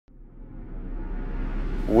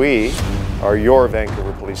We are your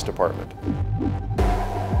Vancouver Police Department.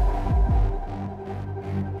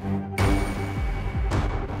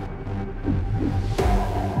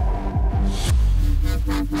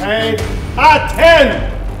 And attention!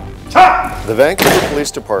 The Vancouver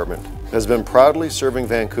Police Department has been proudly serving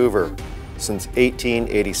Vancouver since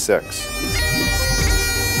 1886.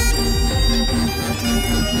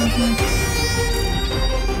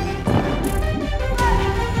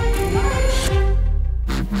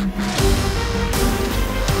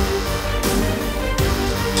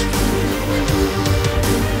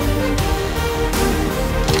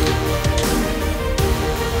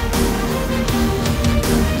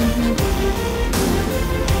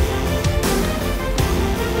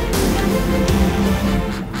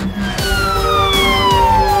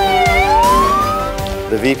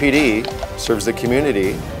 The VPD serves the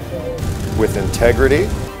community with integrity,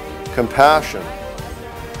 compassion,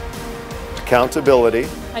 accountability,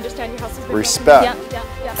 respect,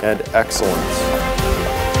 and excellence.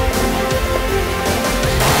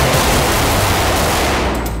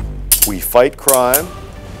 We fight crime,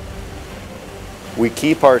 we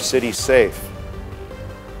keep our city safe,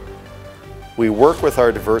 we work with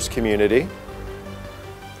our diverse community,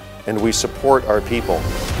 and we support our people.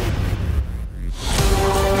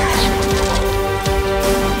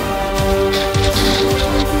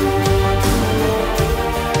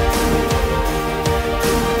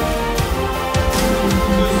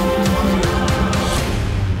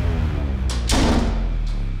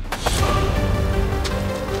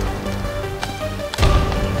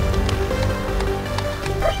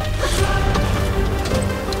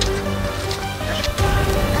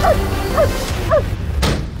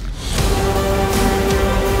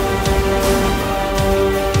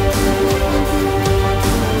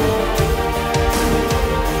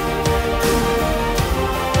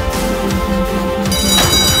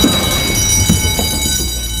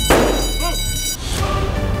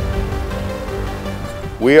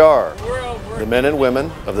 We are the men and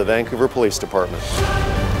women of the Vancouver Police Department.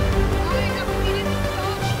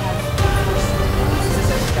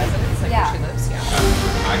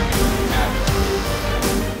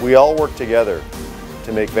 We all work together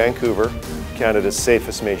to make Vancouver Canada's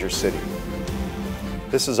safest major city.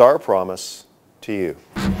 This is our promise to you.